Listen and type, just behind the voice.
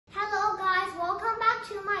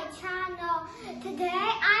Today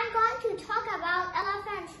I'm going to talk about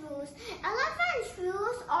elephant shrews. Elephant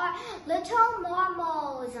shrews are little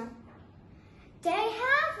mammals. They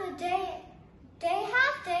have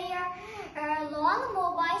their long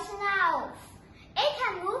mobile snout. It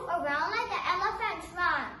can move around like the elephant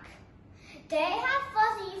trunk. They have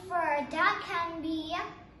fuzzy fur that can be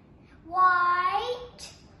white,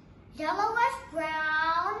 yellowish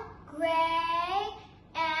brown, gray,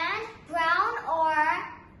 and brown or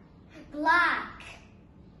black.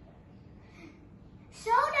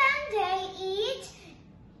 So then they eat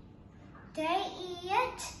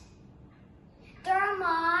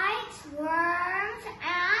termites, worms,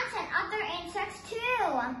 ants, and other insects too.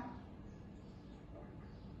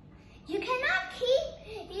 You cannot keep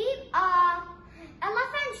an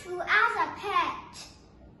elephant shrew as a pet.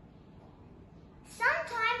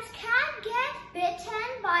 Sometimes cats get bitten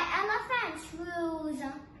by elephant shrews.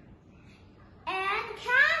 And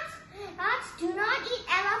cats do not eat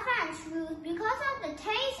elephant shrews because of the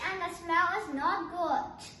taste and the smell is not good.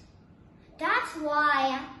 That's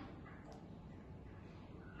why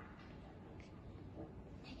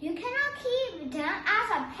you cannot keep them as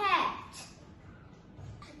a pet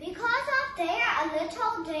because of they are a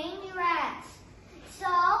little dangerous. So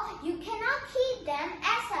you cannot keep them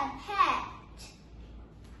as a pet.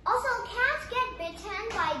 Also, cats get bitten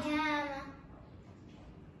by them.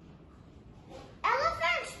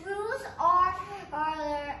 Elephant shrews are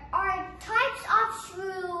types of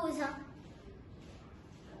shrews.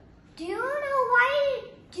 Do you know why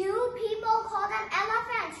do people call them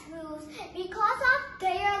elephant shrews? Because of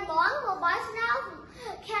their long mobile snout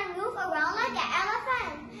can move around like an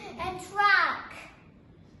elephant and track.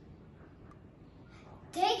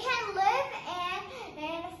 They can live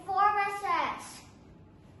in forests.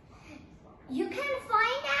 You can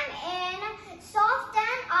find them in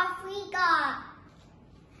southern Africa.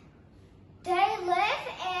 They live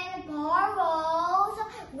in burrows,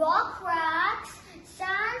 rock cracks,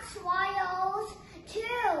 sand swallows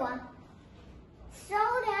too. So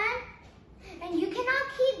then, and you cannot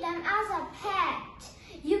keep them as a pet.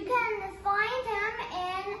 You can find them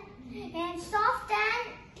in southern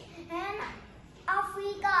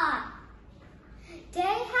Africa. They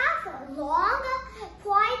have long,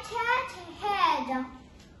 pointed head.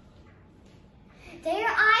 Their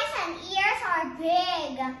eyes and ears are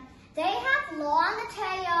big. They have long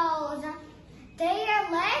tails. Their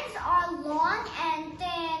legs are long and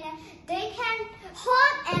thin. They can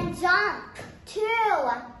hop and jump too.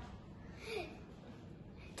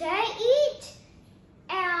 They eat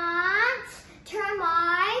ants,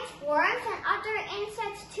 termites, worms, and other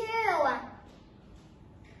insects too.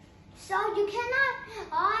 So you cannot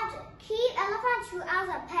keep elephant shrew as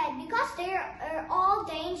a pet because they are all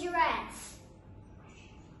dangerous.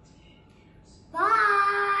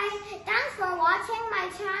 Bye! Thanks for watching my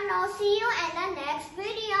channel. See you in the next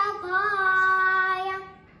video. Bye!